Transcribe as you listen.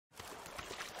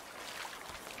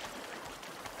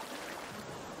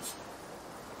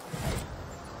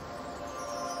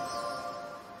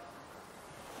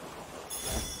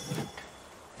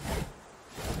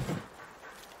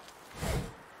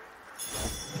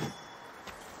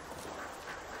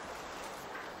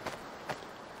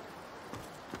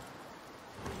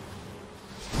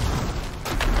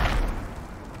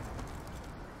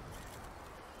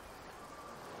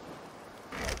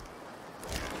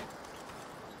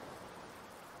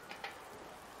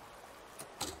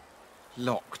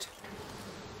Locked.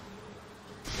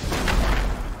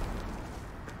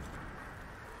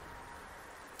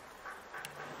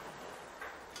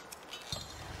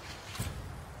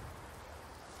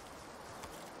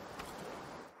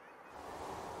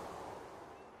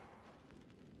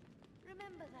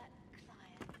 Remember that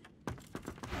client?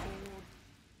 Or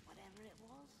whatever it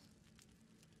was?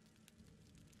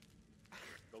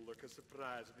 The look of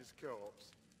surprise on his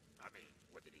corpse. I mean,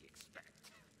 what did he expect?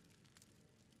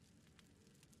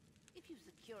 If you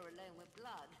secure a loan with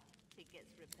blood, it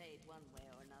gets repaid one way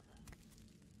or another.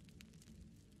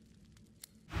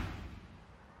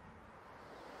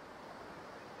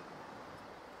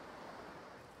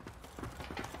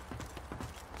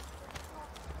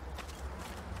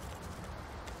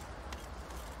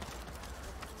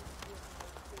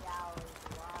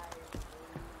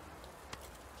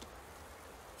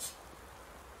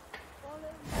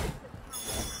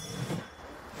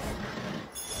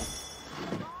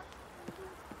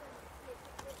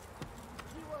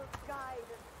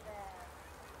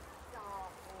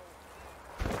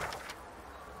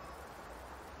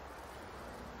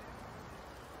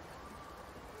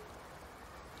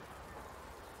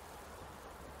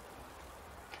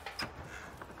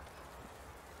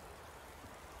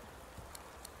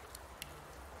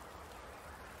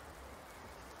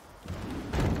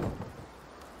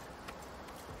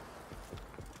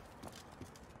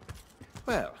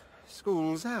 Well,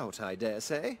 school's out, I dare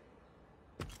say.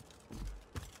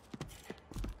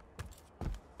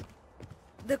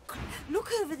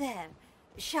 Look over there.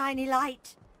 Shiny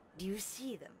light. Do you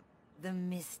see them? The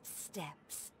mist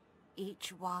steps.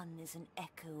 Each one is an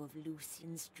echo of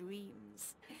Lucian's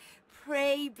dreams.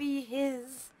 Pray be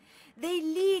his. They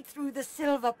lead through the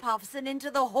silver puffs and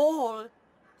into the hall.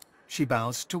 She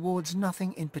bows towards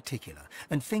nothing in particular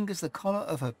and fingers the collar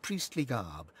of her priestly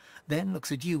garb, then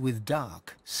looks at you with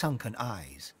dark, sunken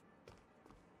eyes.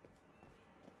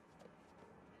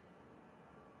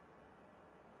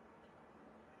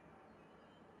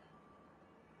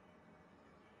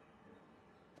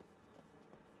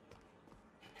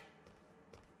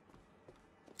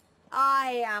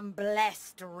 I am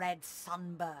blessed, red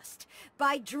sunburst,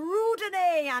 by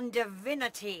Drudene and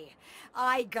divinity.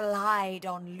 I glide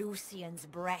on Lucian's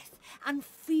breath and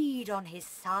feed on his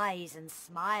sighs and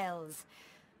smiles.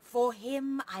 For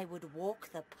him I would walk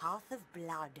the path of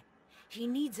blood. He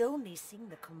needs only sing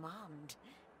the command.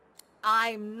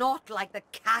 I'm not like the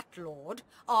cat lord,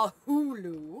 our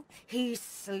Hulu. He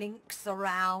slinks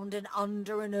around and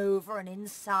under and over and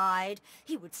inside.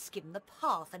 He would skim the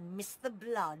path and miss the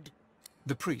blood.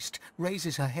 The priest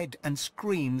raises her head and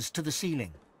screams to the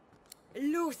ceiling.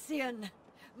 Lucian,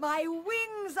 my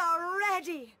wings are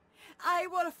ready. I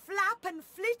will flap and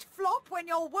flit-flop when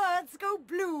your words go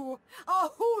blue. Our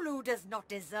Hulu does not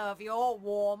deserve your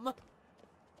warm.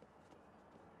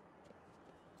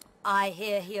 I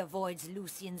hear he avoids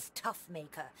Lucian's tough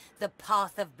maker, the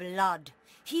path of blood.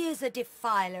 He is a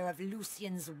defiler of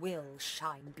Lucian's will,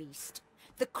 shine beast.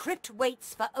 The crypt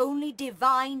waits for only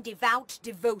divine, devout,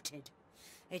 devoted.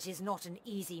 It is not an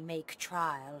easy make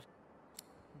trial.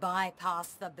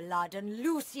 Bypass the blood and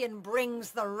Lucian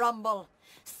brings the rumble.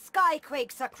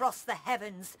 Skyquakes across the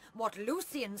heavens, what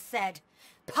Lucian said.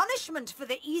 Punishment for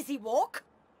the easy walk.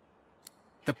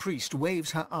 The priest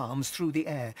waves her arms through the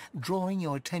air, drawing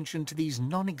your attention to these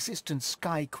non-existent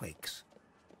skyquakes.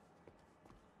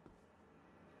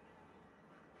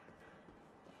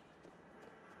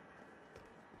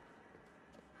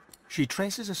 She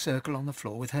traces a circle on the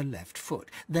floor with her left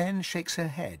foot, then shakes her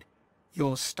head.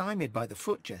 You're stymied by the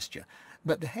foot gesture,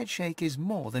 but the head shake is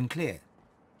more than clear.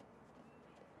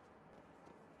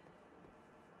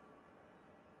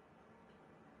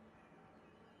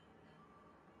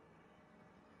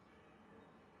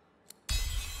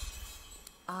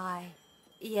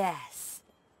 Yes.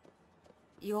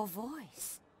 Your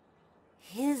voice.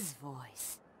 His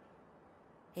voice.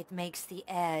 It makes the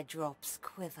airdrops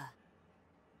quiver.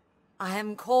 I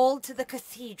am called to the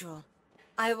cathedral.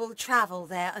 I will travel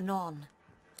there anon.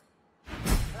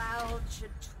 Clouds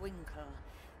should twinkle,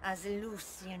 as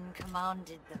Lucian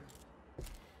commanded them.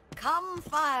 Come,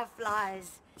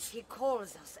 fireflies, he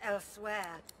calls us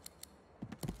elsewhere.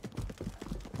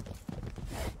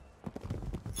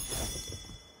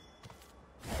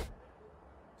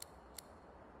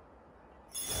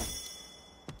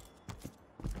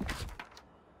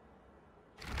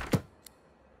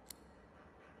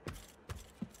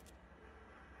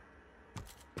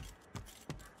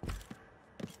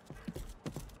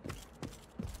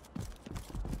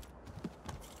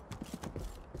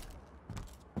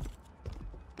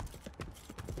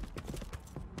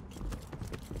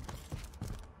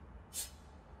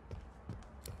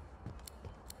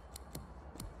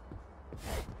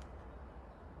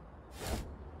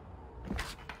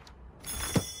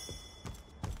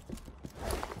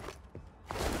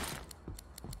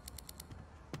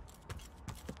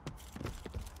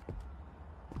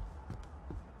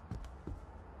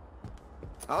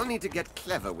 I'll need to get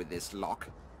clever with this lock.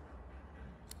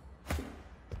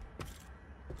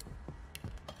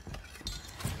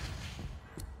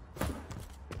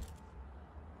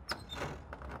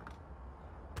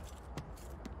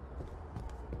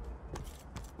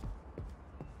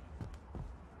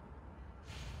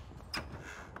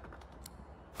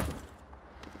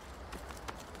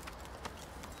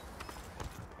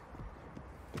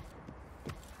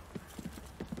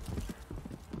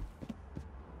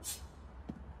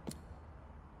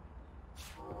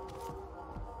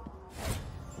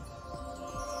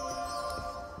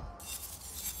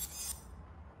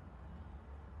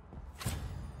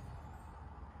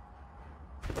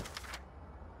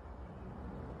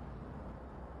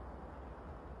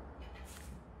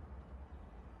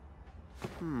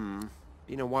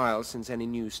 Been a while since any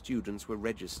new students were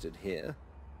registered here.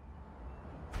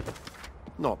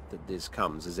 Not that this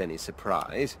comes as any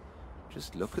surprise.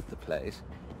 Just look at the place.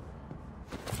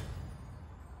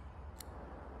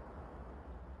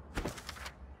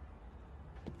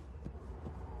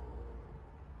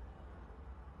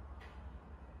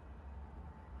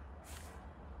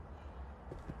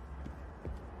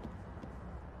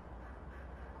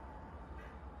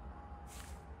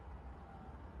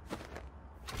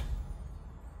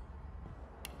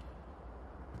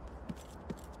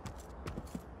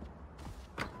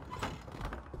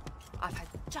 I've had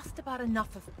just about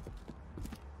enough of...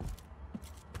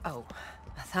 Oh,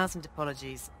 1,000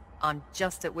 apologies. I'm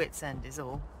just at wit's end is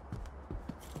all.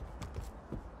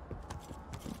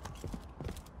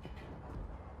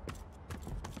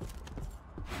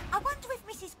 I wonder if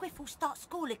Mrs. Griff will start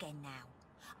school again now.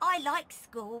 I like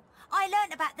school. I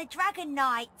learnt about the Dragon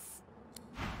Knights.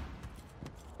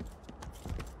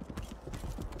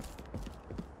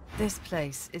 This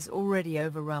place is already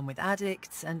overrun with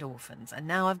addicts and orphans, and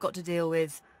now I've got to deal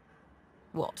with...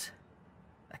 what?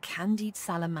 A candied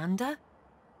salamander?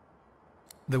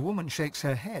 The woman shakes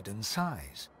her head and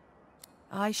sighs.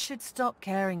 I should stop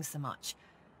caring so much,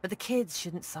 but the kids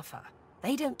shouldn't suffer.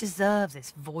 They don't deserve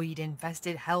this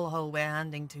void-infested hellhole we're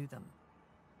handing to them.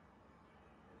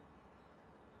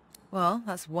 Well,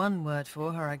 that's one word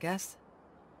for her, I guess.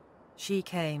 She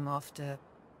came after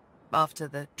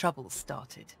the troubles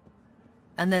started.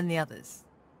 And then the others.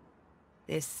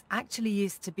 This actually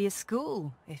used to be a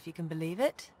school, if you can believe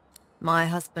it. My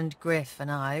husband Griff and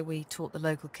I, we taught the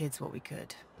local kids what we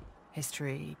could.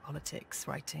 History, politics,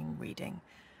 writing, reading.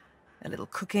 A little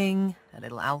cooking, a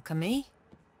little alchemy.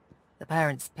 The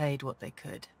parents paid what they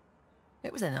could.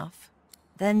 It was enough.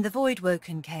 Then the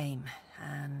Voidwoken came,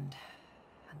 and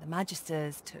the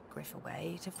Magisters took Griff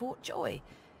away to Fort Joy.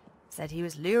 Said he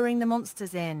was luring the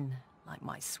monsters in. Like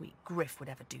my sweet Griff would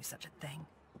ever do such a thing.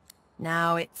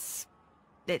 Now it's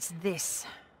this.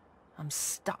 I'm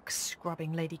stuck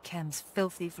scrubbing Lady Kem's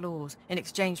filthy floors in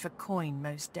exchange for coin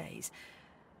most days.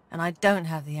 And I don't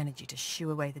have the energy to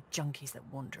shoo away the junkies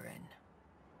that wander in.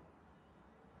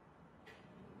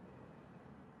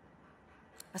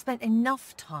 I spent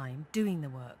enough time doing the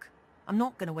work. I'm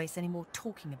not going to waste any more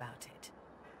talking about it.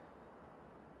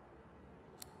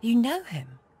 You know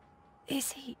him?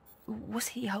 Was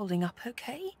he holding up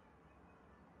okay?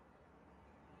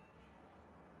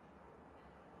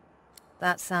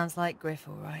 That sounds like Griff,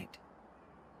 all right.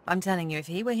 I'm telling you, if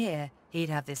he were here, he'd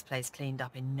have this place cleaned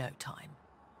up in no time.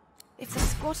 If the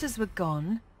squatters were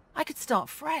gone, I could start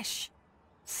fresh.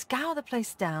 Scour the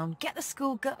place down, get the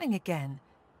school going again.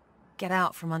 Get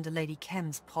out from under Lady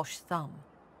Kem's posh thumb.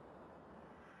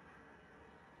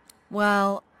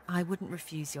 Well, I wouldn't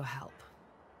refuse your help.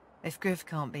 If Griff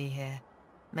can't be here,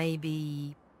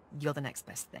 maybe you're the next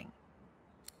best thing.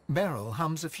 Beryl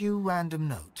hums a few random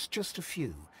notes, just a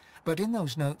few. But in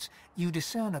those notes, you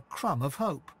discern a crumb of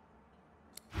hope.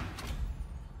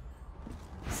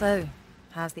 So,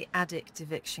 how's the addict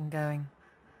eviction going?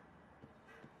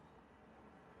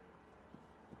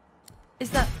 Is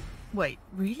that... Wait,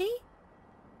 really?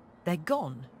 They're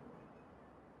gone?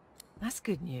 That's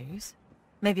good news.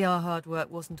 Maybe our hard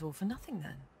work wasn't all for nothing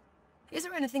then. Is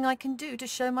there anything I can do to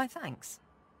show my thanks?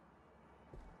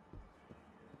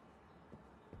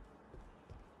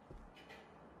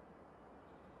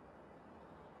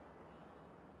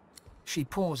 She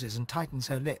pauses and tightens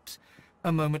her lips.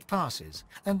 A moment passes,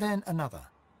 and then another.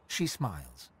 She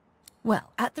smiles.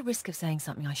 Well, at the risk of saying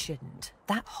something I shouldn't,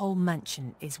 that whole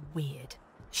mansion is weird.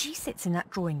 She sits in that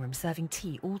drawing room serving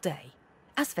tea all day.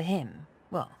 As for him,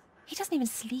 well, he doesn't even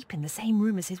sleep in the same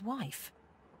room as his wife.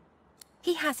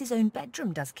 He has his own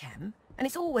bedroom, does Kem, and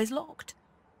it's always locked.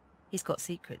 He's got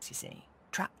secrets, you see.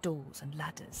 Trapdoors and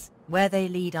ladders. Where they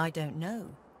lead, I don't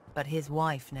know, but his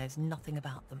wife knows nothing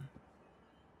about them.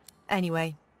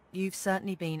 Anyway, you've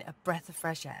certainly been a breath of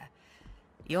fresh air.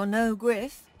 You're no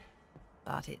Griff,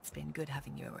 but it's been good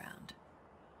having you around.